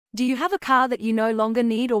Do you have a car that you no longer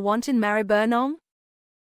need or want in Maribyrnong?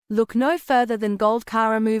 Look no further than Gold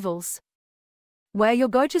Car Removals. We're your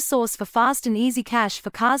go-to source for fast and easy cash for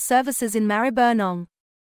cars services in Maribyrnong.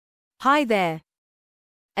 Hi there.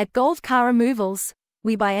 At Gold Car Removals,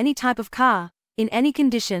 we buy any type of car, in any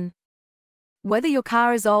condition. Whether your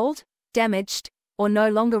car is old, damaged, or no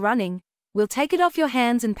longer running, we'll take it off your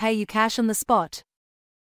hands and pay you cash on the spot.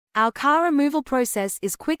 Our car removal process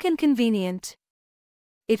is quick and convenient.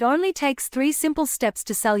 It only takes 3 simple steps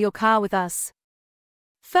to sell your car with us.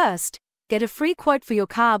 First, get a free quote for your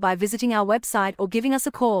car by visiting our website or giving us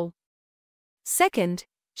a call. Second,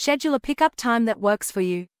 schedule a pickup time that works for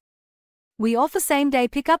you. We offer same-day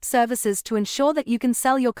pickup services to ensure that you can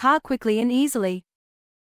sell your car quickly and easily.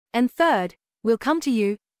 And third, we'll come to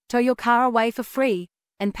you, tow your car away for free,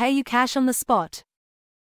 and pay you cash on the spot.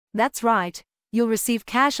 That's right, you'll receive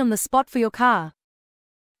cash on the spot for your car.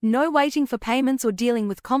 No waiting for payments or dealing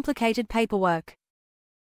with complicated paperwork.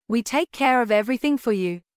 We take care of everything for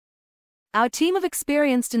you. Our team of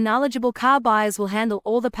experienced and knowledgeable car buyers will handle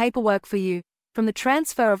all the paperwork for you, from the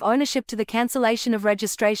transfer of ownership to the cancellation of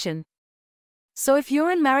registration. So if you're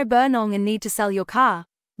in Maribyrnong and need to sell your car,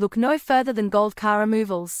 look no further than Gold Car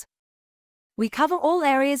Removals. We cover all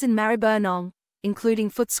areas in Maribyrnong, including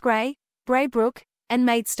Footscray, Braybrook, and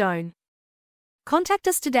Maidstone. Contact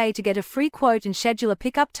us today to get a free quote and schedule a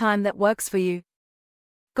pickup time that works for you.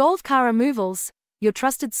 Gold Car Removals, your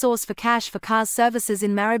trusted source for cash for cars services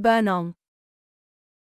in Maribyrnong.